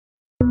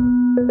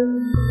Welcome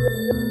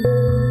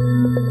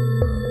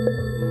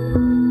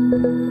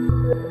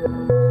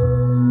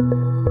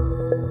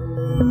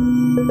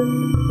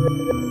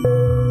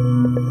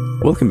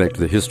back to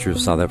the History of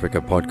South Africa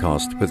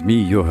podcast with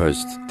me, your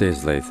host,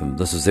 Des Latham.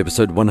 This is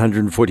episode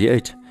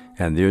 148,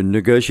 and there are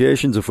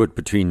negotiations afoot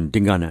between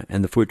Dingana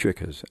and the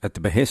Voortrekkers at the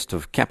behest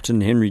of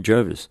Captain Henry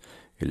Jervis,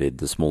 who led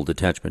the small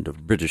detachment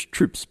of British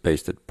troops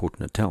based at Port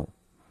Natal.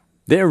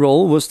 Their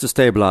role was to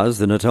stabilise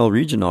the Natal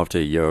region after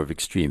a year of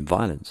extreme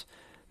violence.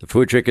 The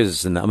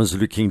Voortrekkers and the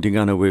AmaZulu King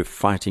Dingana were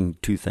fighting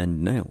tooth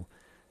and nail.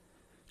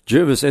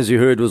 Jervis, as you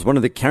heard, was one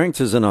of the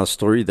characters in our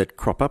story that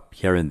crop up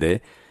here and there,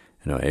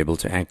 and are able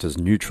to act as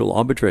neutral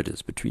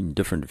arbitrators between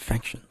different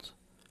factions.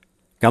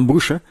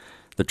 Gambusha,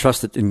 the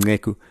trusted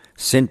inceku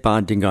sent by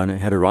Dingana,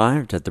 had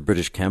arrived at the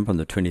British camp on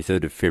the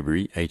 23rd of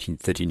February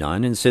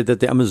 1839 and said that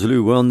the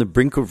amaZulu were on the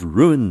brink of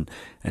ruin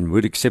and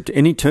would accept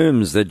any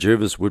terms that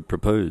Jervis would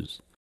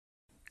propose.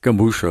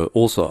 Gambusha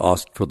also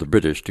asked for the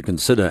British to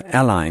consider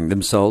allying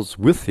themselves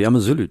with the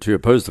amaZulu to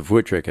oppose the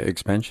Voortrekker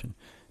expansion.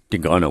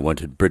 Dingana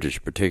wanted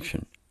British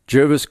protection.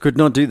 Jervis could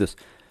not do this,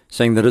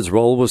 saying that his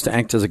role was to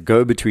act as a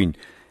go-between.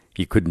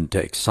 He couldn't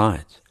take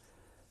sides.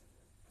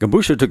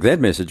 Gambusha took that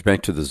message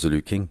back to the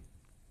Zulu king.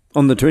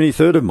 On the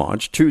 23rd of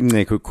March, two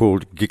inceku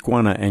called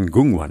Gikwana and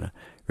Gungwana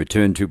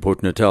returned to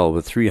Port Natal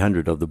with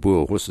 300 of the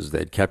Boer horses they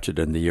had captured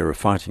in the year of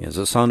fighting as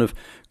a sign of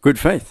good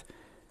faith.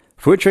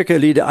 Voortrekker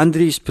leader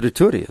Andries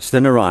Pretorius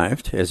then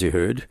arrived, as you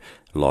heard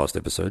last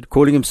episode,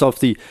 calling himself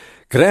the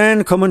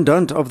Grand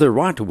Commandant of the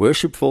Right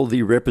Worshipful,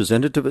 the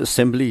representative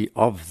assembly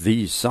of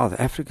the South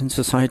African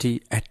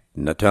Society at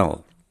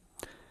Natal.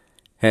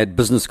 Had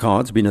business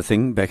cards been a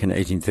thing back in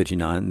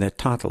 1839, that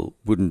title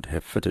wouldn't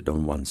have fitted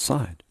on one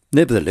side.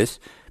 Nevertheless,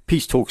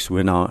 peace talks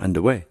were now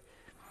underway.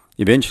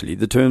 Eventually,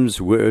 the terms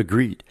were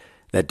agreed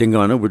that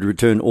Dingana would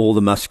return all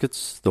the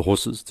muskets, the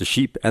horses, the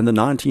sheep, and the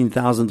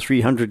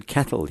 19,300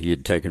 cattle he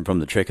had taken from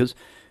the trekkers,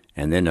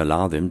 and then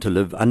allow them to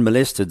live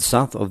unmolested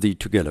south of the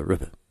Thukela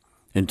River.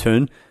 In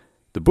turn,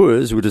 the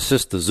Boers would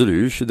assist the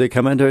Zulu should they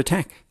come under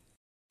attack.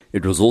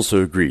 It was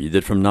also agreed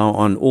that from now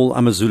on all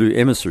AmaZulu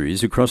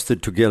emissaries who crossed the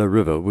Thukela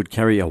River would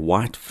carry a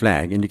white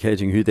flag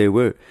indicating who they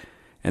were,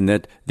 and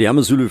that the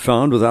AmaZulu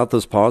found without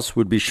this pass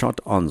would be shot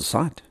on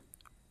sight.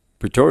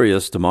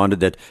 Pretorius demanded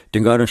that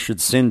Dingana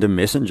should send a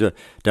messenger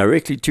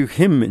directly to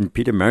him in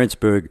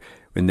Pietermaritzburg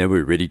when they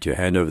were ready to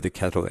hand over the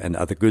cattle and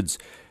other goods.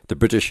 The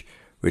British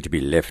were to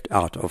be left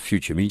out of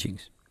future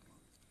meetings.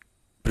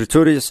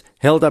 Pretorius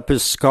held up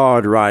his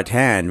scarred right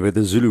hand where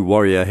the Zulu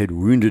warrior had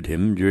wounded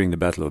him during the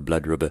Battle of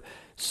Blood River,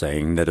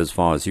 saying that as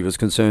far as he was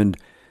concerned,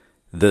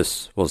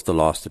 this was the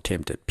last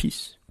attempt at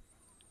peace.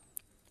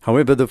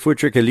 However, the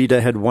Voortrekker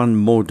leader had one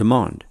more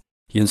demand.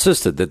 He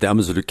insisted that the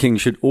AmaZulu king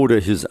should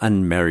order his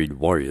unmarried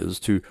warriors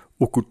to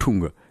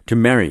ukutunga, to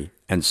marry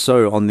and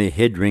sew on their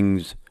head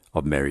rings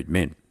of married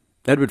men.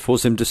 That would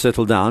force him to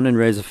settle down and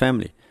raise a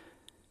family.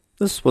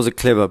 This was a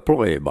clever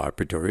ploy by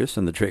Pretorius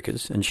and the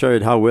trekkers, and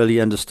showed how well he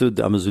understood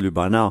the AmaZulu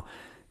by now,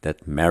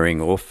 that marrying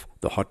off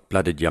the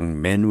hot-blooded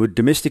young men would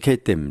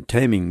domesticate them,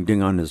 taming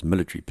Dingana's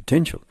military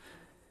potential.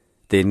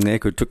 The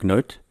inceku took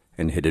note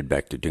and headed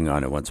back to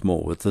Dingana once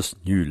more with this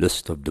new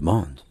list of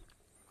demands.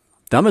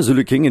 The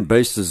AmaZulu king had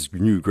based his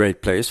new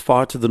great place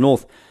far to the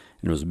north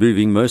and was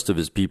moving most of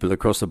his people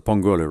across the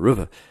Pongola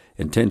River,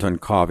 intent on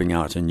carving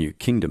out a new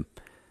kingdom.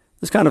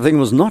 This kind of thing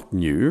was not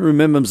new.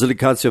 Remember,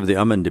 Mzilikazi of the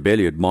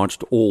Amandebele had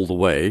marched all the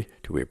way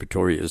to where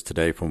Pretoria is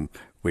today, from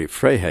where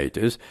Vryheid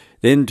is,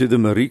 then to the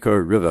Marico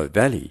River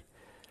Valley.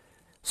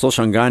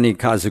 Soshangani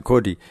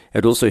Kazikodi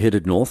had also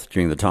headed north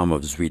during the time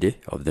of Zwide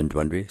of the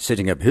Ndwandwe,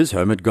 setting up his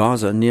home at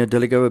Gaza near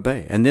Delagoa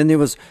Bay. And then there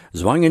was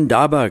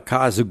Zwangendaba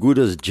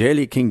Kazaguda's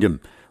Jeli kingdom,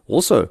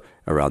 also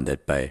around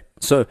that bay.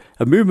 So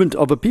a movement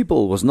of a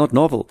people was not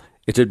novel.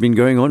 It had been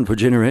going on for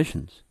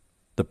generations.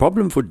 The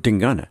problem for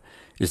Dingana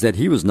is that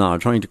he was now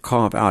trying to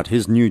carve out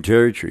his new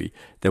territory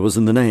that was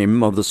in the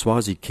name of the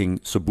Swazi king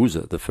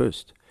Sobhuza the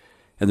First.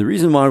 And the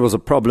reason why it was a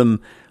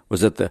problem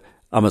was that the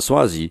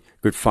amaSwazi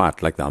could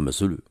fight like the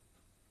AmaZulu.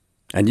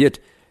 And yet,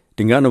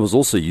 Dingana was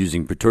also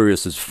using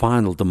Pretorius's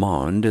final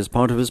demand as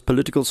part of his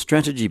political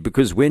strategy,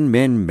 because when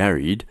men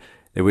married,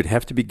 they would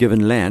have to be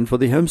given land for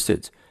their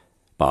homesteads.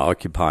 By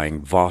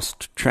occupying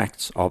vast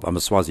tracts of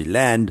amaSwazi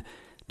land,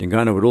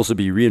 Dingana would also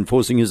be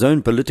reinforcing his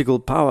own political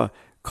power,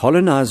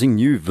 colonizing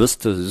new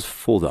vistas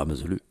for the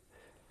AmaZulu.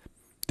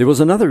 There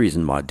was another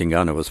reason why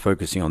Dingana was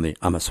focusing on the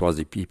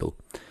amaSwazi people,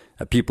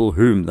 a people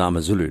whom the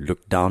AmaZulu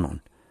looked down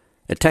on.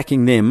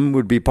 Attacking them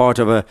would be part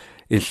of a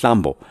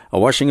inhlambo, a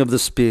washing of the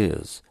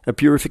spears, a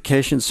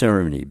purification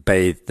ceremony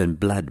bathed in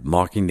blood,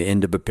 marking the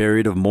end of a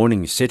period of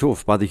mourning set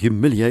off by the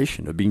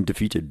humiliation of being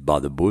defeated by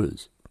the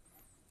Boers.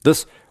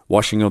 This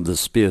washing of the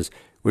spears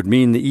would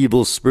mean the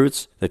evil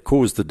spirits that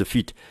caused the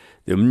defeat,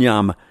 the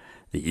mnyama,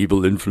 the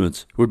evil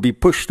influence, would be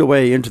pushed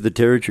away into the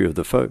territory of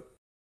the foe.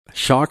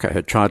 Shaka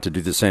had tried to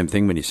do the same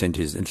thing when he sent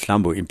his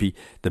Inhlambo impi,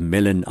 the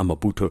Melon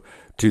Amabuto,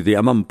 to the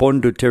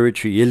Mpande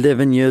territory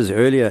 11 years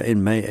earlier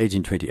in May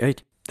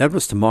 1828. That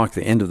was to mark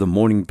the end of the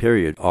mourning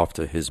period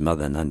after his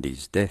mother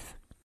Nandi's death.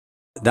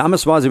 The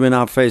amaswazi were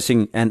now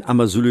facing an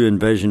AmaZulu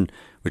invasion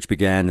which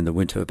began in the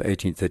winter of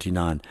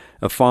 1839,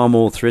 a far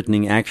more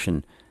threatening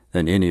action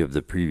than any of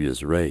the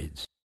previous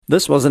raids.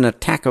 This was an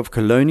attack of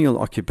colonial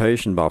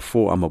occupation by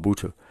four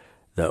Amabutu,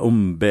 the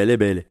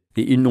Umbelebele,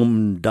 the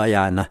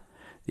Inumdayana,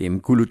 the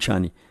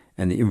Mkuluchani,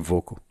 and the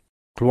Imvoko.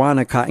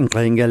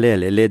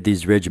 Gikwana led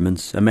these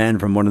regiments, a man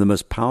from one of the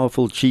most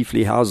powerful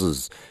chiefly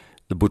houses,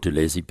 the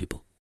Buthelezi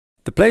people.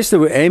 The place they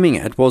were aiming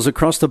at was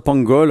across the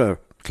Pongola,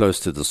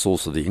 close to the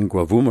source of the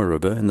Ingwavuma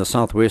River in the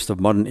southwest of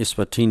modern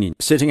Eswatini,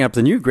 setting up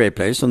the new Grey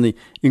Place on the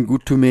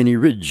Ingutumeni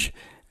Ridge,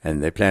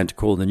 and they planned to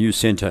call the new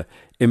centre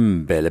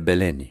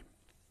Mbelebeleni.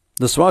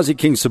 The Swazi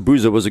king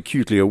Sobhuza was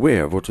acutely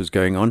aware of what was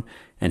going on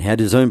and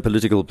had his own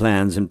political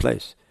plans in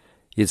place.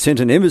 He had sent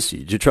an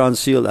embassy to try and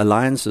seal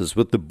alliances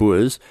with the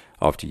Boers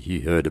after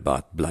he heard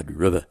about Blood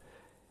River.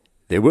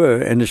 There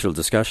were initial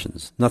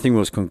discussions. Nothing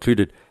was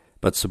concluded,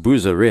 but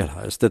Sobhuza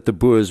realized that the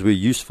Boers were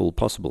useful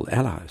possible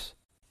allies.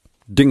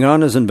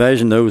 Dingana's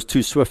invasion, though, was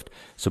too swift.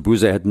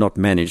 Sobhuza had not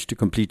managed to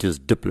complete his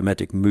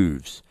diplomatic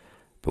moves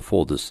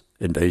before this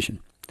invasion.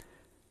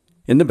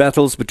 In the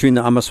battles between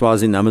the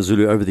amaswazi and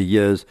AmaZulu over the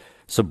years,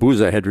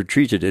 Sobhuza had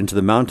retreated into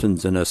the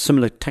mountains in a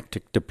similar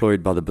tactic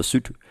deployed by the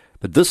Basotho,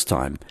 but this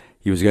time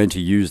he was going to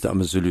use the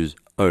AmaZulu's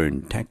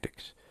own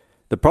tactics.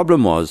 The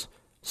problem was,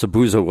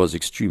 Sobhuza was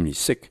extremely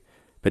sick,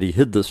 but he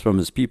hid this from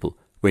his people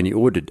when he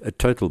ordered a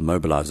total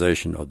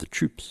mobilization of the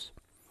troops.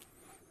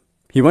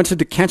 He wanted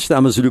to catch the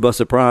AmaZulu by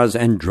surprise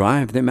and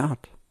drive them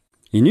out.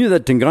 He knew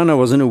that Dingana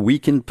was in a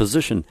weakened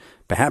position,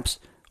 perhaps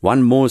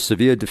one more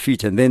severe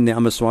defeat, and then the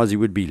amaswazi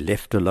would be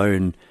left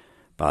alone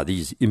by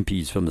these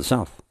impis from the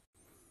south.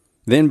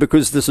 Then,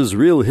 because this is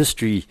real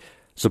history,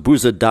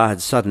 Sobhuza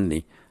died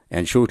suddenly,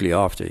 and shortly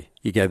after,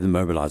 he gave the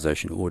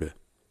mobilization order.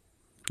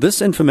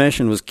 This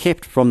information was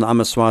kept from the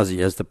amaswazi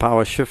as the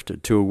power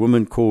shifted to a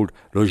woman called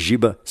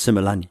Rojiba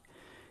Simelani.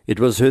 It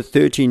was her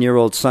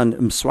 13-year-old son,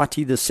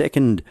 Mswati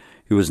II,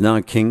 who was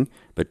now king,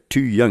 but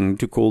too young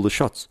to call the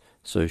shots,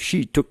 so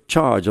she took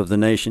charge of the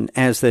nation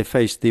as they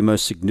faced the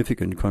most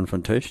significant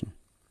confrontation.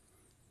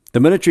 The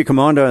military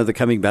commander of the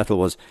coming battle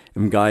was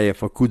Mgaye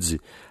Fakudzi,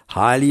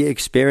 highly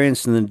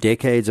experienced in the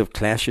decades of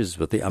clashes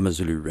with the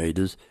AmaZulu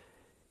raiders.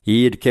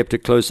 He had kept a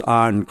close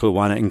eye on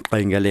Gikwana and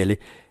Gungwana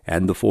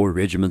and the four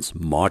regiments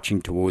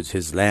marching towards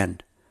his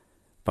land.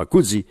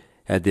 Fakudzi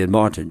had the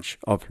advantage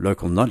of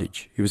local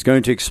knowledge. He was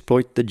going to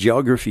exploit the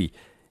geography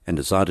and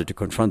decided to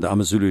confront the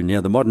AmaZulu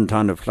near the modern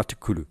town of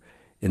Hlatikulu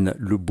in the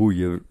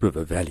Lubuya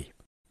River Valley.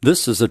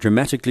 This is a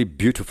dramatically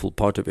beautiful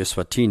part of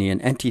Eswatini,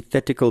 an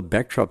antithetical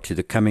backdrop to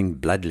the coming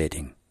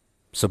bloodletting.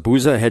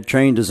 Sobhuza had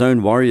trained his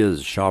own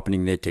warriors,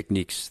 sharpening their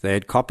techniques. They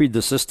had copied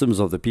the systems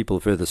of the people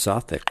further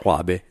south, the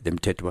Qwabe, the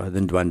Mtetwa,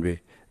 the Ndwandwe,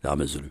 the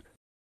AmaZulu.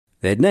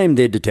 They had named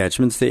their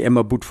detachments the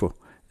Emabutfo,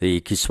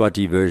 the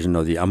Kiswati version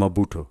of the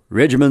Amabuto,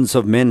 regiments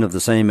of men of the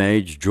same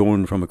age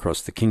drawn from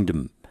across the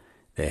kingdom.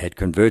 They had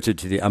converted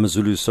to the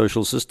AmaZulu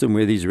social system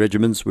where these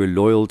regiments were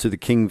loyal to the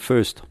king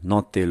first,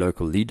 not their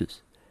local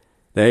leaders.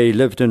 They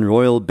lived in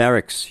royal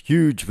barracks,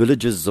 huge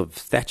villages of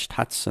thatched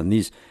huts, and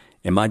these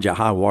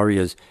Emajaha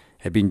warriors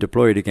had been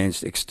deployed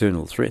against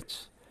external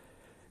threats.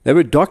 They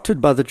were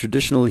doctored by the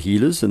traditional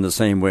healers in the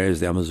same way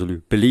as the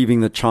AmaZulu, believing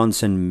that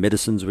chants and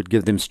medicines would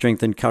give them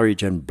strength and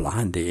courage and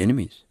blind their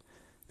enemies.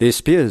 Their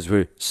spears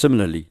were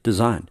similarly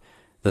designed.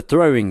 The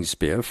throwing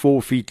spear,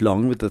 4 feet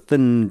long with a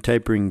thin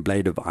tapering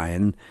blade of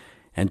iron,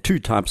 and 2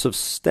 types of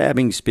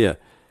stabbing spear.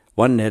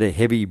 One had a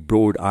heavy,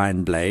 broad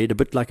iron blade, a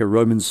bit like a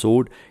Roman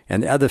sword,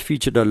 and the other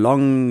featured a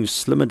long,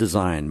 slimmer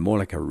design, more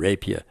like a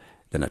rapier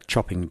than a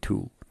chopping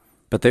tool.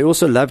 But they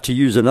also loved to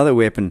use another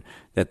weapon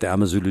that the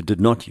AmaZulu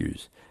did not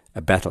use,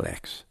 a battle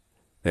axe.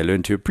 They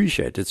learned to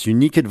appreciate its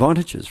unique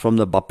advantages from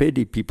the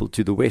Bapedi people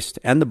to the west,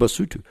 and the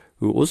Basotho,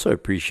 who also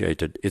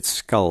appreciated its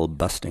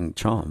skull-busting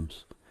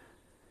charms.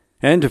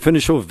 And to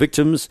finish off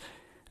victims,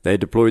 they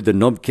deployed the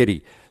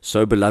Nobkeri,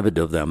 so beloved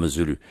of the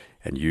AmaZulu,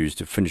 and used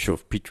to finish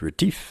off Piet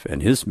Retief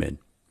and his men.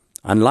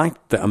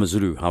 Unlike the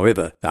AmaZulu,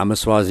 however, the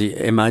amaswazi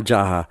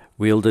Emajaha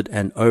wielded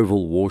an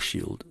oval war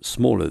shield,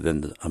 smaller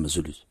than the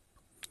AmaZulus.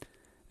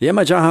 The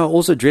Emajaha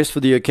also dressed for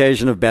the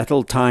occasion of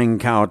battle, tying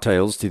cow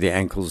tails to their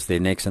ankles, their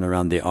necks, and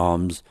around their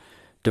arms.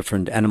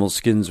 Different animal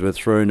skins were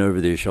thrown over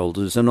their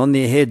shoulders, and on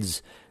their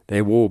heads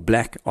they wore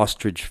black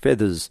ostrich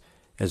feathers,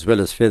 as well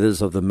as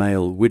feathers of the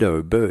male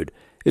widow bird.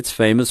 It's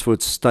famous for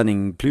its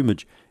stunning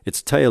plumage.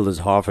 Its tail is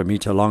 1/2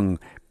 meter long,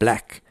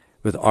 black,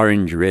 with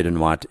orange, red, and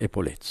white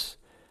epaulets.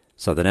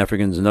 Southern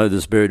Africans know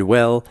this bird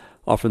well,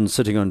 often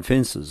sitting on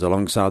fences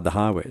alongside the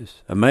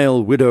highways. A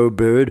male widow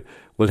bird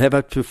will have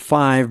up to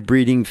 5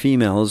 breeding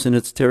females in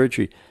its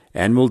territory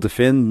and will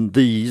defend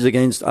these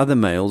against other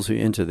males who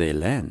enter their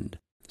land.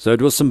 So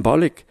it was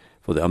symbolic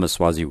for the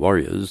amaswazi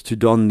warriors to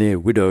don their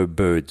widow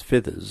bird's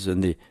feathers in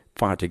the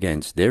fight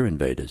against their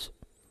invaders.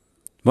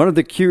 One of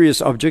the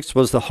curious objects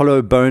was the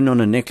hollow bone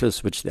on a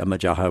necklace which the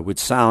Amajaha would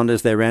sound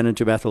as they ran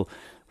into battle,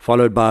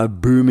 followed by a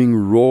booming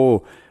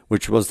roar,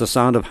 which was the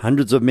sound of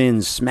hundreds of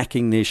men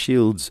smacking their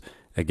shields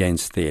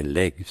against their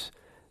legs.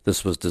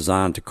 This was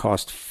designed to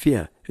cast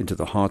fear into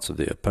the hearts of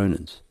their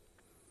opponents.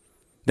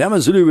 The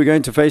AmaZulu were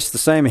going to face the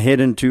same head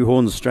and two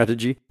horns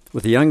strategy,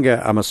 with the younger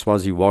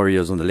amaSwazi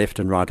warriors on the left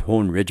and right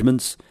horn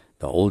regiments,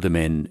 the older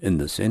men in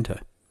the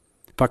centre.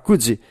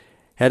 Phakudzi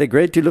had a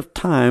great deal of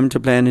time to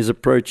plan his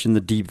approach in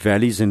the deep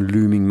valleys and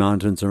looming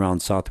mountains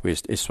around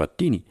southwest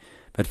Eswatini,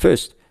 but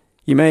first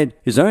he made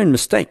his own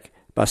mistake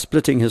by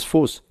splitting his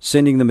force,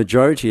 sending the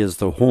majority as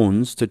the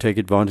horns to take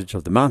advantage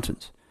of the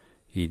mountains.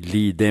 He'd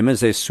lead them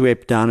as they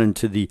swept down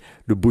into the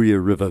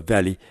Lubuya River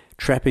valley,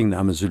 trapping the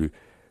AmaZulu,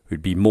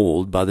 who'd be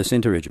mauled by the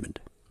centre regiment.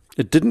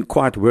 It didn't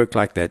quite work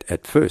like that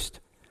at first.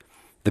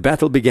 The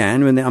battle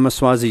began when the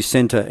amaSwazi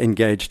centre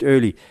engaged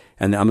early,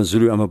 and the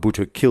AmaZulu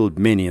Amabuto killed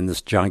many in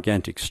this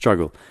gigantic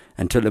struggle,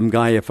 until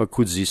Mgaya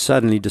Phakudzi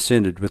suddenly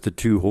descended with the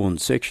two horn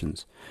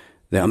sections.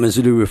 The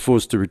AmaZulu were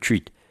forced to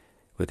retreat,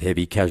 with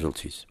heavy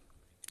casualties.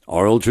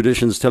 Oral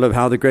traditions tell of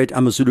how the great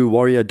AmaZulu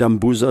warrior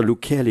Dambuza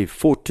Lukele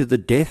fought to the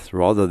death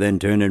rather than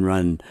turn and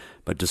run,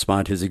 but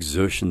despite his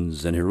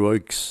exertions and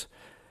heroics,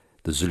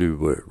 the Zulu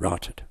were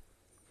routed.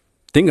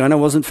 Dingana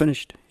wasn't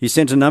finished. He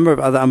sent a number of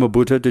other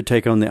Amabuto to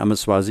take on the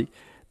amaSwazi,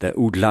 the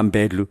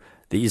Udlambedlu,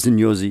 the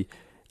Izinyozi,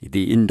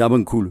 the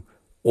Indabankulu,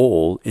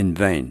 all in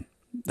vain.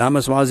 The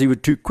amaSwazi were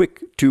too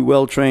quick, too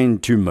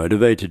well-trained, too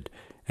motivated,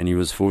 and he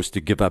was forced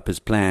to give up his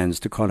plans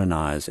to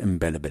colonize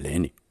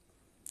Mbelebeleni.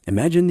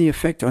 Imagine the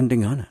effect on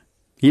Dingana.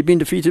 He had been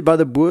defeated by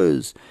the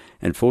Boers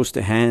and forced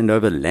to hand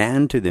over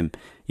land to them.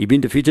 He had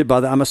been defeated by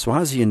the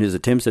amaSwazi in his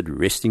attempts at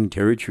wresting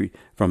territory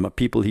from a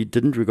people he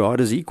didn't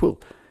regard as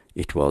equal.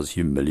 It was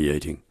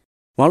humiliating.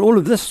 While all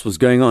of this was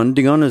going on,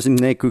 Dingana's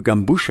inceku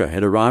Gambusha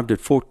had arrived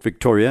at Fort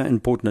Victoria in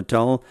Port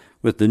Natal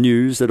with the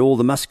news that all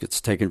the muskets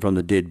taken from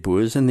the dead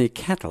Boers and their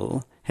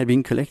cattle had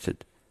been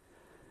collected.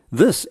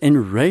 This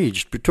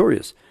enraged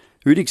Pretorius,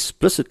 who had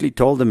explicitly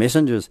told the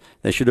messengers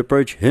they should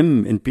approach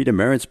him in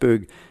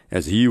Pietermaritzburg,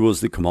 as he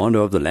was the commander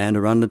of the land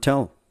around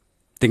Natal.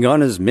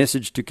 Dingana's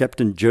message to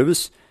Captain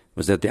Jervis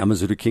was that the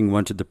AmaZulu king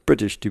wanted the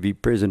British to be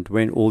present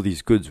when all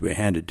these goods were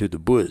handed to the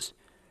Boers.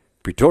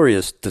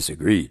 Pretorius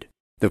disagreed.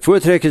 The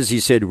Voortrekkers, he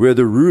said, were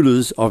the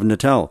rulers of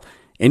Natal.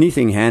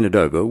 Anything handed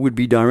over would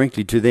be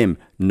directly to them,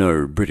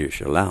 no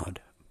British allowed.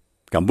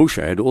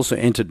 Gambusha had also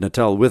entered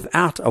Natal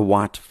without a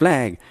white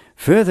flag,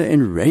 further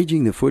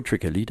enraging the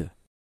Voortrekker leader.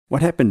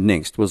 What happened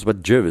next was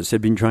what Jervis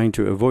had been trying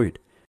to avoid.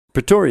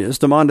 Pretorius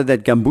demanded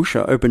that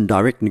Gambusha open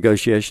direct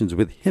negotiations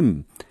with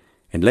him.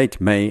 In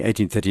late May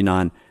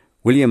 1839,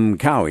 William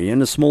Cowie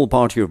and a small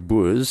party of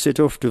Boers set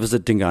off to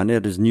visit Dingana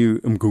at his new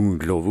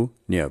Mgungundlovu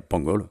near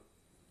Pongolo.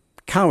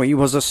 Cowie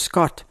was a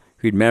Scot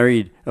who had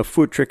married a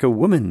Voortrekker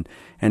woman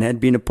and had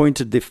been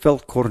appointed the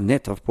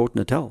Veldkornet of Port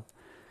Natal.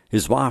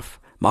 His wife,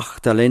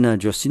 Magdalena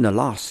Josina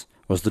Laas,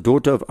 was the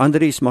daughter of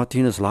Andries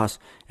Martinus Laas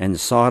and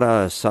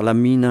Sarah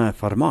Salamina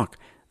Vermaak.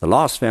 The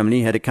Laas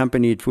family had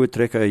accompanied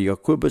Voortrekker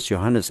Jacobus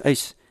Johannes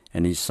Eys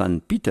and his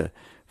son Pieter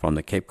from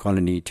the Cape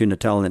Colony to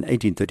Natal in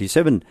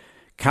 1837.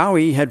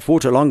 Cowie had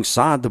fought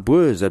alongside the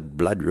Boers at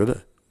Blood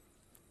River.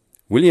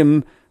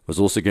 William was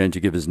also going to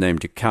give his name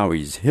to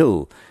Cowie's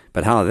Hill,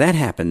 but how that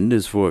happened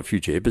is for a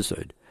future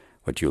episode.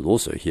 What you'll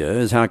also hear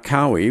is how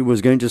Cowie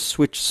was going to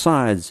switch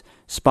sides,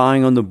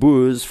 spying on the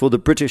Boers for the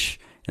British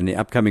in the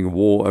upcoming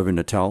war over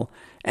Natal,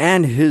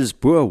 and his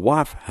Boer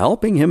wife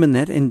helping him in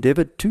that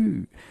endeavour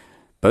too.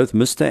 Both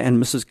Mr.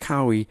 and Mrs.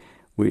 Cowie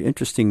were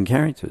interesting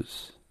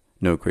characters,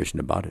 no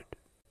question about it.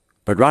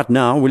 But right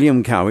now,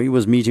 William Cowie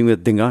was meeting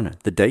with Dingana,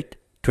 the date,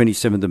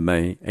 27th of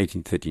May,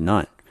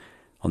 1839.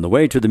 On the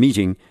way to the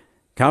meeting,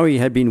 Cowie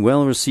had been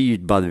well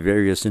received by the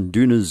various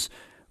Indunas,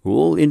 who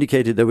all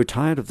indicated they were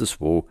tired of this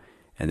war,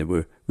 and they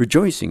were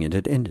rejoicing it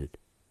had ended.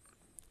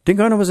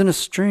 Dingana was in a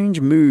strange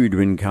mood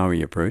when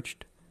Cowie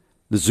approached.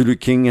 The Zulu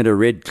king had a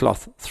red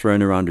cloth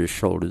thrown around his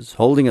shoulders,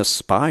 holding a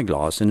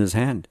spyglass in his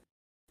hand.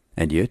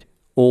 And yet,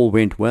 all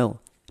went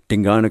well.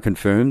 Dingana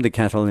confirmed the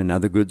cattle and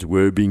other goods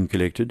were being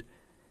collected,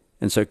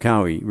 and so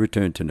Cowie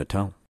returned to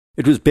Natal.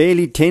 It was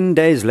barely 10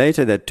 days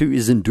later that two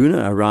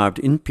Izinduna arrived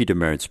in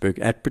Pietermaritzburg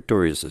at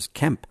Pretorius's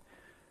camp.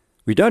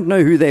 We don't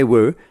know who they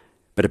were,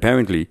 but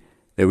apparently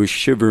they were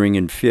shivering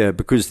in fear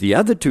because the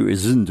other two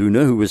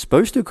Izinduna, who were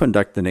supposed to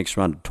conduct the next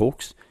round of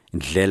talks,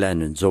 Ndlela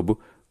and Nzobo,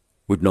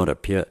 would not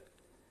appear.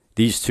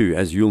 These two,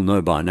 as you'll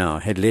know by now,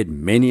 had led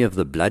many of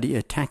the bloody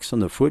attacks on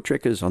the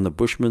Voortrekkers on the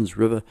Bushman's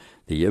River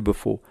the year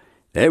before.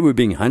 They were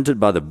being hunted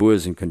by the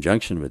Boers in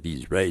conjunction with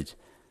these raids.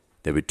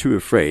 They were too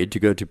afraid to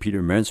go to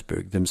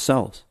Pietermaritzburg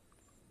themselves.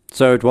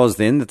 So it was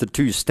then that the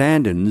two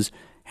stand-ins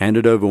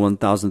handed over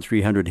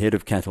 1,300 head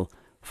of cattle,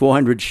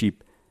 400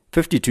 sheep,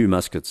 52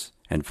 muskets,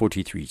 and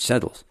 43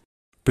 saddles.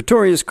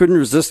 Pretorius couldn't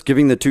resist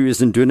giving the two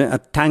Izinduna a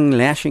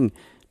tongue-lashing,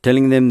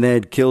 telling them they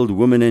had killed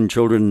women and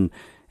children,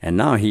 and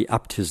now he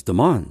upped his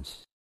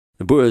demands.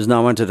 The Boers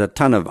now wanted a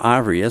ton of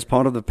ivory as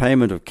part of the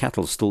payment of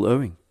cattle still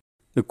owing.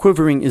 The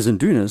quivering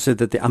Izinduna said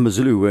that the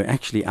AmaZulu were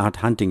actually out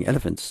hunting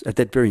elephants at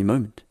that very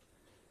moment.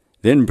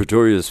 Then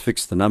Pretorius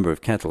fixed the number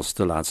of cattle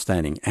still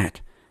outstanding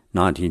at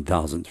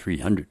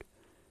 19,300.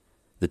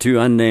 The two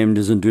unnamed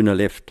Izinduna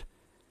left,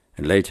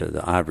 and later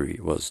the ivory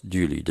was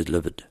duly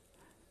delivered.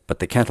 But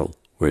the cattle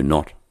were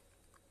not.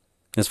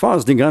 As far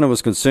as Dingana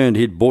was concerned,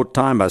 he had bought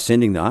time by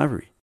sending the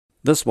ivory.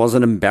 This was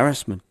an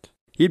embarrassment.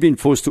 He had been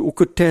forced to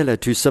ukutela,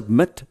 to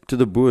submit to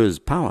the Boers'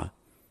 power.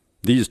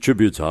 These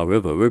tributes,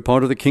 however, were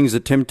part of the king's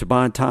attempt to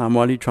buy time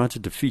while he tried to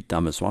defeat the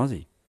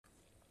amaswazi.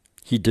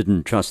 He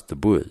didn't trust the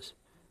Boers.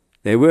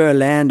 They were a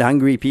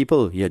land-hungry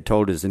people, he had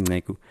told his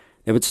inceku.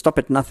 They would stop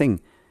at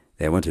nothing.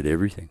 They wanted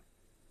everything.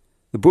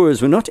 The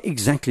Boers were not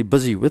exactly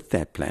busy with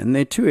that plan.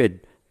 They too had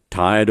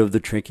tired of the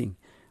trekking,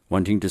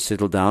 wanting to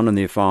settle down on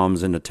their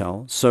farms in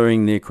Natal,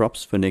 sowing their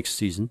crops for next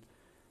season.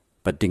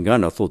 But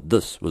Dingana thought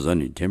this was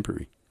only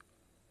temporary.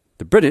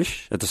 The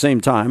British, at the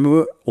same time,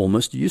 were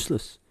almost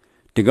useless.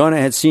 Dingana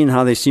had seen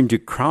how they seemed to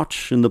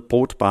crouch in the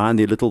port behind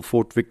their little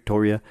Fort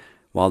Victoria,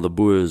 while the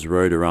Boers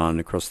rode around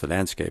across the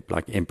landscape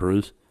like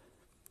emperors.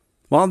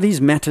 While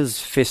these matters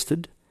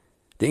festered,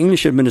 the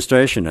English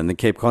administration and the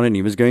Cape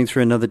Colony was going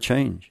through another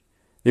change.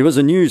 There was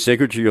a new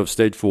Secretary of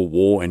State for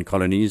War and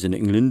Colonies in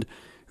England,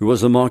 who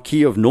was the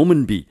Marquis of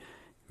Normanby,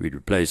 who had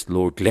replaced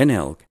Lord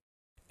Glenelg,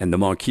 and the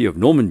Marquis of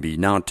Normanby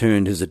now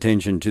turned his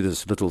attention to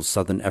this little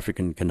Southern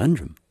African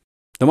conundrum.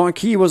 The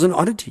Marquis was an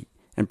oddity,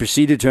 and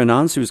proceeded to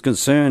announce he was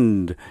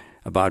concerned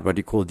about what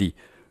he called the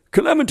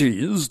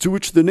calamities to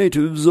which the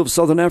natives of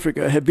Southern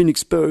Africa have been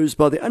exposed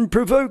by the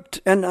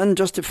unprovoked and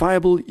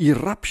unjustifiable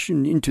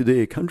irruption into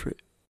their country.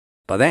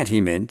 By that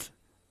he meant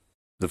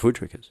the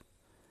Voortrekkers.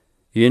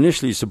 He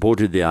initially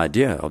supported the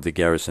idea of the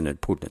garrison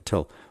at Port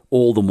Natal,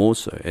 all the more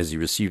so as he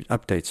received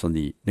updates on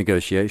the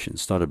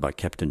negotiations started by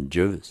Captain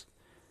Jervis.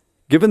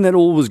 Given that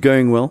all was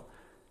going well,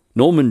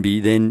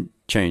 Normanby then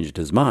changed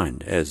his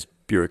mind, as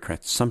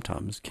bureaucrats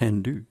sometimes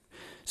can do,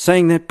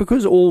 saying that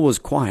because all was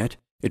quiet,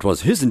 it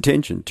was his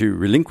intention to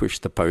relinquish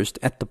the post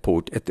at the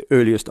port at the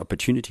earliest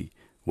opportunity.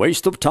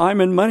 Waste of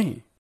time and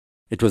money.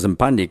 It was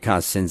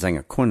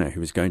Mpande who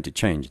was going to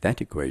change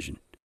that equation.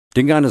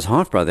 Dingana's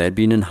half-brother had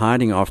been in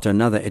hiding after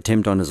another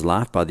attempt on his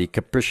life by the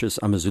capricious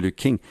AmaZulu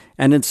king,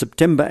 and in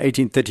September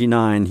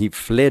 1839 he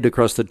fled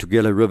across the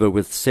Thukela River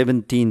with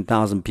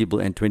 17,000 people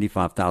and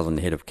 25,000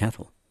 head of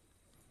cattle.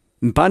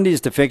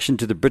 Mpande's defection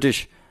to the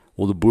British,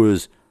 or the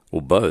Boers,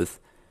 or both,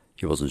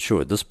 he wasn't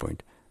sure at this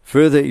point,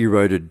 further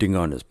eroded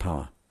Dingana's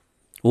power.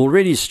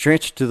 Already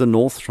stretched to the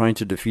north trying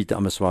to defeat the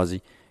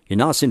amaswazi, he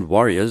now sent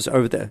warriors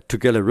over the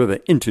Thukela River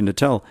into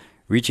Natal,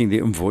 reaching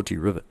the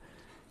Mvoti River.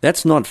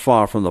 That's not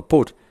far from the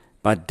port,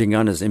 but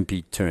Dingana's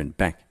MP turned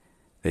back.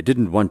 They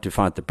didn't want to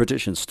fight the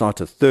British and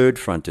start a third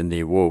front in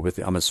their war with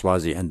the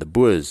amaswazi and the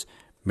Boers,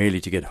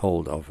 merely to get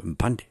hold of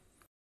Mpande.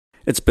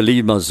 It's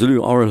believed by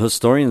Zulu oral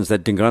historians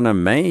that Dingana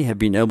may have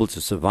been able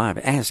to survive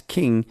as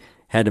king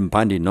had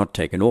Mpande not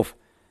taken off,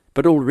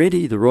 but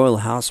already the royal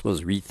house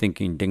was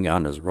rethinking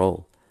Dingana's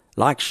role.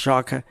 Like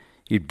Shaka,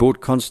 he'd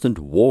brought constant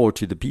war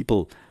to the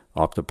people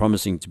after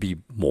promising to be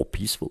more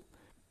peaceful.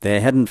 They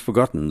hadn't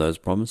forgotten those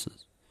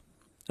promises.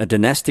 A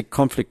dynastic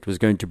conflict was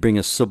going to bring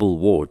a civil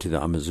war to the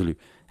AmaZulu,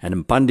 and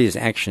Mpande's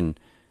action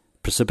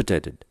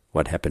precipitated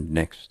what happened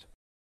next.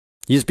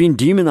 He's been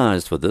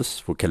demonized for this,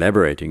 for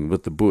collaborating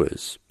with the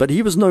Boers, but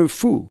he was no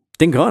fool.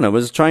 Dingana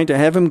was trying to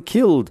have him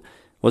killed.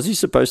 Was he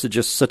supposed to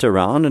just sit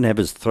around and have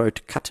his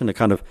throat cut in a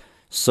kind of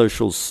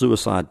social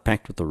suicide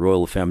pact with the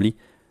royal family,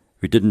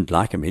 who didn't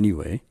like him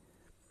anyway?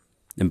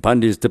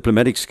 Mpande's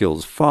diplomatic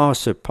skills far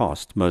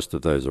surpassed most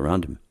of those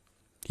around him.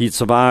 He'd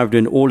survived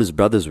when all his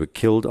brothers were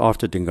killed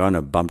after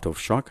Dingana bumped off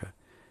Shaka.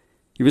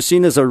 He was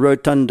seen as a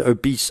rotund,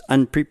 obese,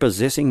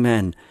 unprepossessing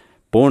man,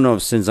 born of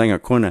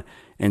Senzangakona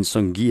and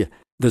Songia,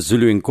 the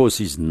Zulu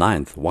Nkosi's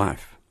 9th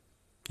wife.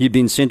 He'd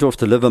been sent off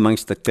to live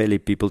amongst the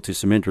Thukela people to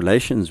cement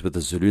relations with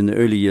the Zulu in the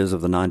early years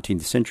of the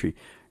 19th century,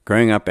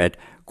 growing up at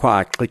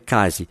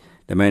KwaXikazi,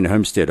 the main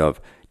homestead of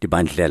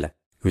Dibandlela,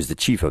 who was the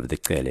chief of the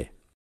Thukela.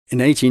 In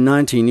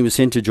 1819, he was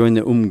sent to join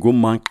the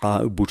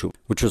Ubuntu,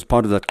 which was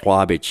part of the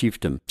Qwabe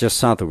chiefdom, just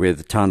south of where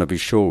the town of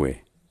Ishowe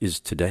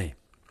is today.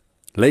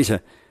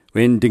 Later,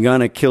 when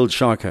Dingana killed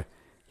Shaka,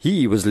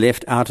 he was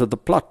left out of the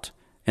plot,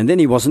 and then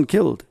he wasn't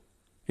killed.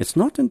 It's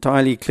not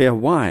entirely clear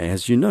why,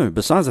 as you know,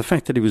 besides the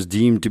fact that he was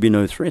deemed to be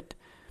no threat.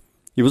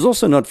 He was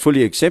also not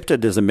fully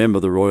accepted as a member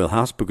of the royal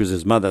house because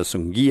his mother,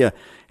 Songia,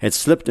 had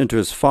slipped into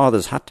his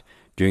father's hut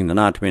during the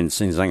night when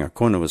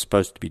Senzangakona was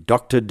supposed to be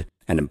doctored,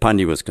 and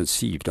Mpande was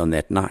conceived on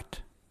that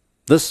night.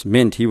 This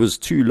meant he was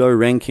too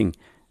low-ranking,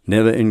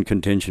 never in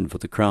contention for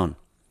the crown.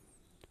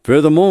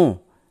 Furthermore,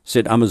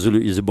 said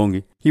AmaZulu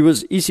Izibongi, he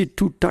was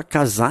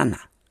isitutakazana,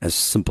 a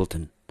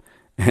simpleton,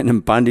 and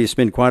Mpande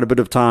spent quite a bit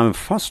of time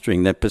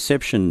fostering that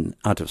perception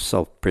out of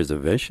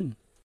self-preservation.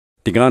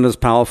 Dingana's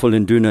powerful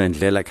Induna and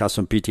Lela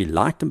Kasumpiti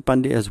liked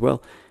Mpande as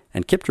well,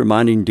 and kept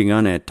reminding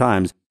Dingana at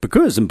times,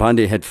 because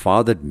Mpande had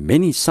fathered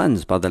many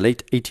sons by the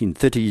late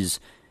 1830s,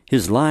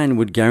 his line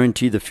would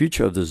guarantee the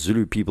future of the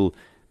Zulu people,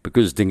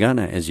 because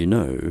Dingana, as you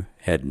know,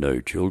 had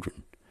no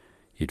children.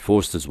 He'd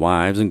forced his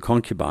wives and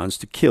concubines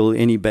to kill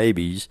any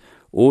babies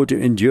or to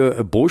endure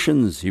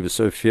abortions. He was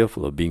so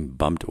fearful of being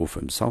bumped off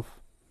himself.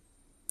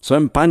 So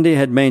Mpande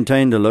had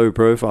maintained a low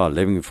profile,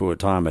 living for a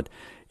time at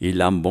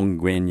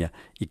Ilambongwenya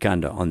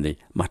Ikanda on the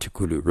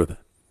Matukulu River.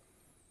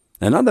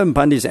 Another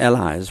Mpande's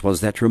allies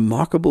was that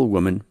remarkable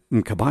woman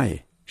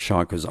Mkabayi,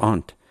 Shaka's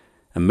aunt,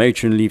 a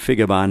matronly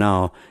figure by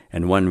now,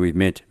 and one we've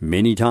met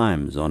many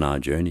times on our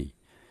journey.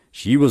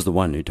 She was the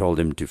one who told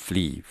him to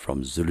flee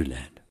from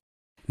Zululand.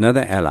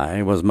 Another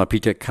ally was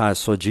Mapita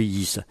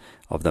Kasojiyisa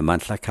of the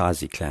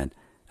Mantlakazi clan,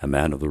 a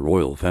man of the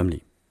royal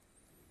family.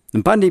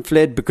 Mpande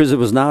fled because it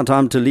was now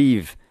time to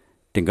leave.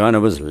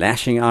 Dingana was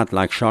lashing out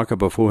like Shaka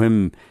before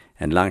him,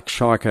 and like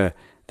Shaka,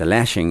 the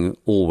lashing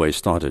always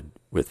started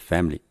with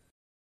family.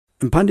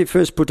 Mpande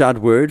first put out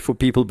word for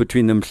people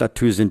between the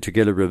Mhlatuza and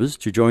Thukela rivers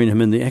to join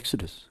him in the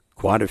exodus.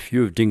 Quite a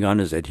few of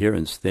Dingana's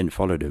adherents then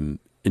followed him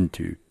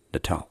into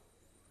Natal.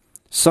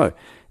 So,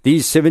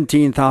 these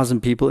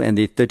 17,000 people and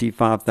their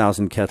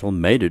 35,000 cattle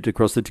made it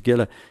across the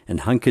Thukela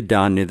and hunkered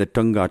down near the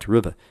Tongat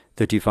River,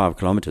 35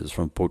 kilometers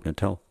from Port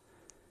Natal.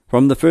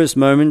 From the first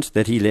moment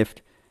that he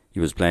left, he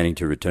was planning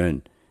to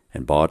return,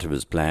 and part of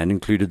his plan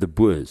included the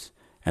Boers,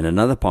 and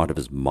another part of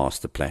his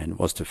master plan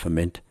was to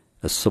foment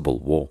a civil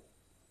war.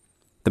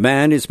 The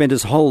man who spent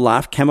his whole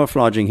life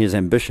camouflaging his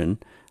ambition,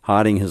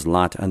 hiding his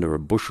light under a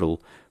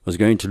bushel, was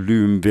going to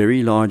loom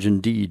very large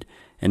indeed,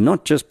 and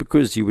not just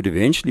because he would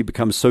eventually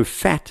become so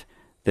fat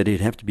that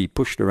he'd have to be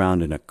pushed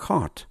around in a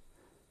cart.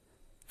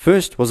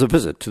 First was a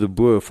visit to the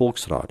Boer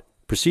Volksraad,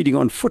 proceeding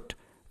on foot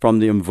from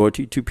the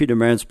Mvoti to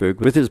Pietermaritzburg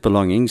with his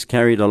belongings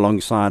carried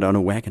alongside on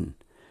a wagon.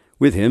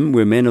 With him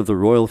were men of the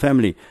royal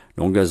family,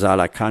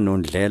 Nongazala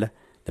Kanondlela,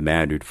 the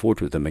man who'd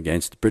fought with them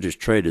against the British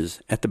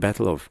traders at the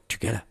Battle of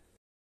Thukela.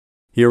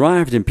 He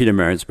arrived in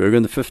Pietermaritzburg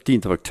on the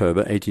 15th of October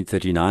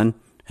 1839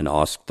 and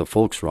asked the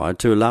Volksraad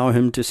to allow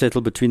him to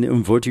settle between the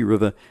Mvoti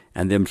River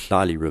and the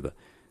Mhlali River,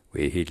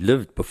 where he'd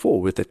lived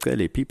before with the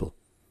Thukela people.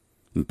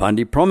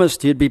 Mpande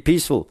promised he'd be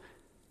peaceful.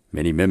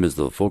 Many members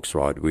of the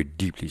Volksraad were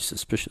deeply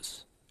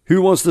suspicious.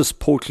 Who was this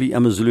portly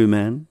AmaZulu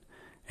man,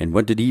 and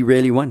what did he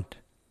really want?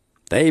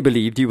 They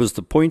believed he was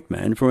the point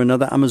man for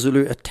another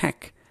AmaZulu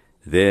attack,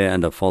 there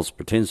under false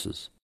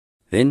pretenses.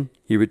 Then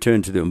he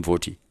returned to the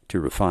Mvoti to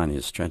refine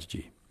his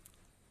strategy.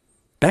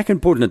 Back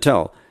in Port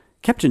Natal,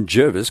 Captain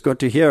Jervis got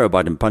to hear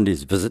about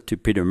Mpande's visit to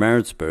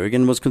Pietermaritzburg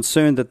and was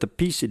concerned that the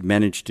peace he'd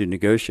managed to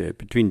negotiate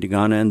between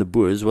Dingana and the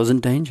Boers was in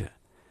danger.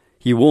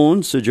 He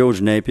warned Sir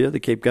George Napier, the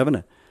Cape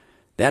Governor.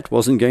 That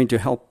wasn't going to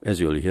help, as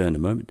you'll hear in a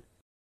moment.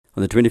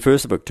 On the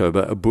 21st of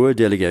October, a Boer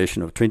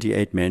delegation of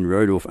 28 men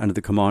rode off under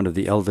the command of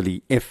the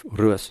elderly F.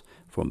 Ruas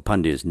from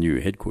Mpande's new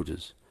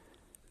headquarters.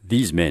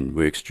 These men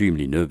were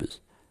extremely nervous,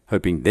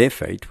 hoping their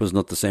fate was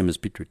not the same as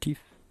Piet Retief.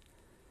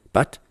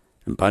 But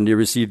Mpande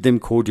received them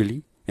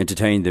cordially,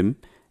 entertained them,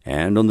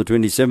 and on the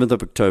 27th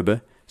of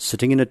October,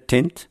 sitting in a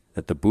tent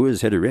that the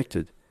Boers had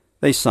erected,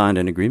 they signed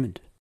an agreement.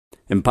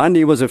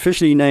 Mpande was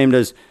officially named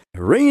as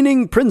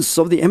reigning prince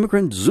of the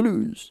emigrant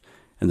Zulus,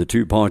 and the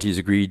two parties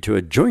agreed to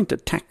a joint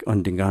attack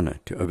on Dingana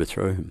to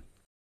overthrow him.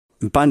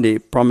 Mpande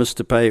promised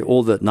to pay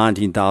all the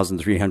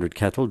 19,300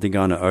 cattle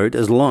Dingana owed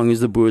as long as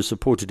the Boers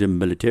supported him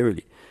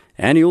militarily,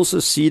 and he also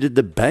ceded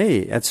the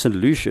bay at St.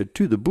 Lucia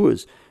to the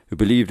Boers, who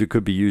believed it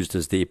could be used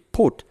as their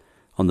port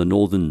on the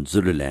northern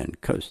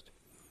Zululand coast.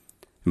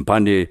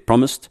 Mpande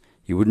promised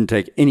he wouldn't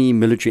take any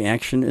military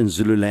action in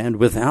Zululand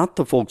without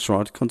the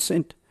Volksraad's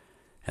consent,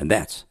 and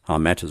that's how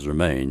matters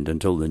remained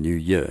until the new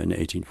year in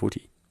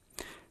 1840.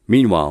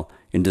 Meanwhile,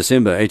 in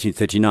December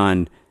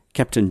 1839,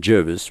 Captain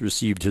Jervis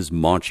received his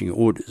marching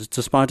orders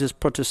despite his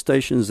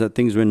protestations that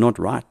things were not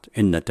right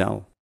in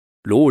Natal.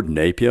 Lord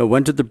Napier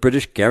wanted the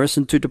British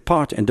garrison to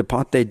depart, and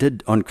depart they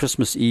did on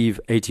Christmas Eve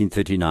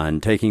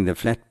 1839, taking the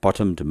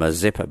flat-bottomed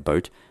Mazeppa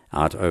boat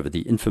out over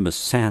the infamous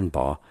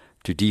sandbar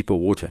to deeper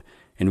water,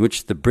 in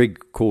which the brig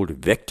called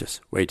Vectus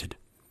waited.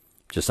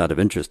 Just out of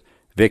interest,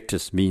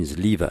 Vectus means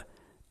lever,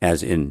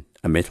 as in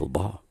a metal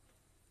bar.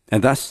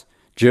 And thus,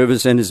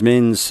 Jervis and his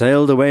men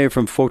sailed away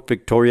from Fort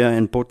Victoria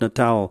and Port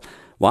Natal,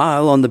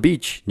 while on the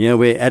beach, near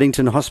where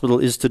Addington Hospital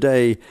is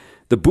today,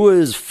 the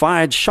Boers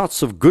fired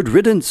shots of good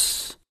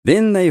riddance.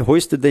 Then they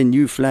hoisted their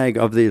new flag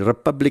of the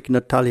Republic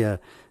Natalia,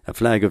 a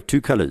flag of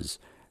two colours,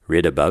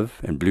 red above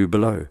and blue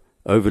below,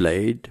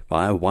 overlaid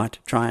by a white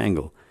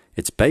triangle,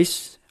 its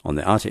base on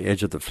the outer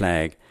edge of the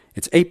flag,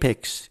 its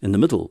apex in the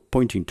middle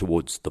pointing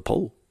towards the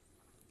pole.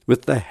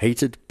 With the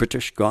hated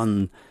British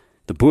gone,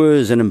 the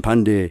Boers and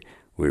Mpande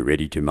were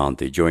ready to mount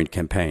their joint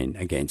campaign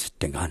against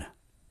Dingana.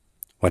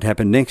 What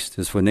happened next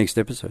is for next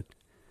episode.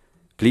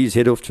 Please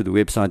head off to the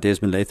website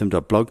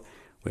desmondlatham.blog,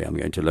 where I'm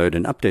going to load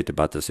an update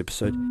about this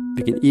episode.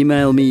 You can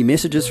email me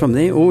messages from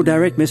there or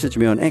direct message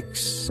me on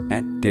X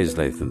at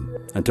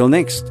DesLatham. Until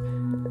next,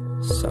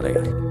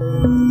 salega.